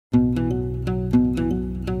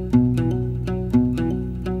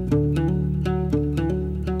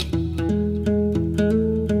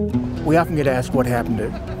We often get asked what happened to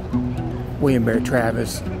William Barrett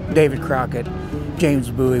Travis, David Crockett, James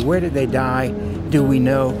Bowie. Where did they die? Do we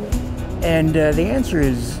know? And the answer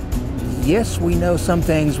is yes, we know some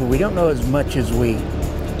things, but we don't know as much as we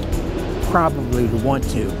probably want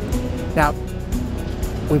to. Now,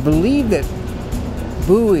 we believe that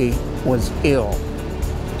Bowie was ill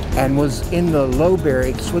and was in the low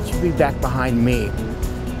barracks, which would be back behind me,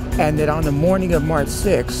 and that on the morning of March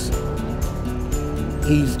 6th,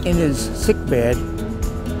 he's in his sick bed,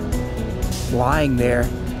 lying there.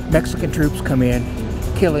 Mexican troops come in,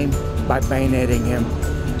 kill him by bayoneting him,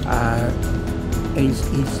 and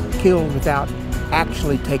he's killed without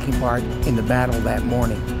actually taking part in the battle that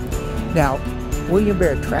morning. Now, William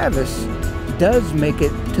Barrett Travis does make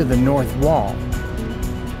it to the North Wall,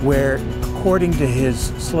 where, according to his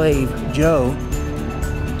slave Joe,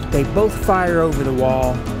 they both fire over the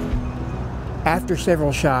wall. After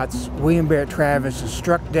several shots, William Barrett Travis is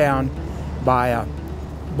struck down by a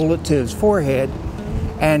bullet to his forehead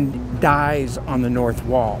and dies on the North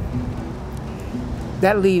Wall.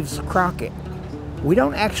 That leaves Crockett. We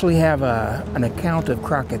don't actually have an account of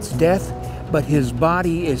Crockett's death, but his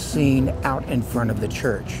body is seen out in front of the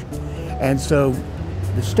church. And so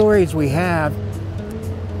the stories we have,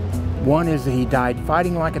 one is that he died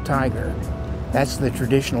fighting like a tiger. That's the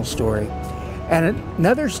traditional story. And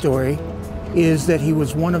another story is that he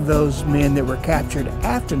was one of those men that were captured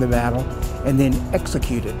after the battle and then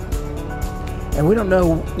executed. And we don't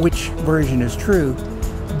know which version is true,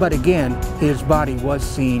 but again, his body was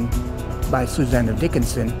seen by Susanna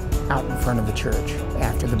Dickinson out in front of the church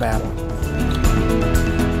after the battle.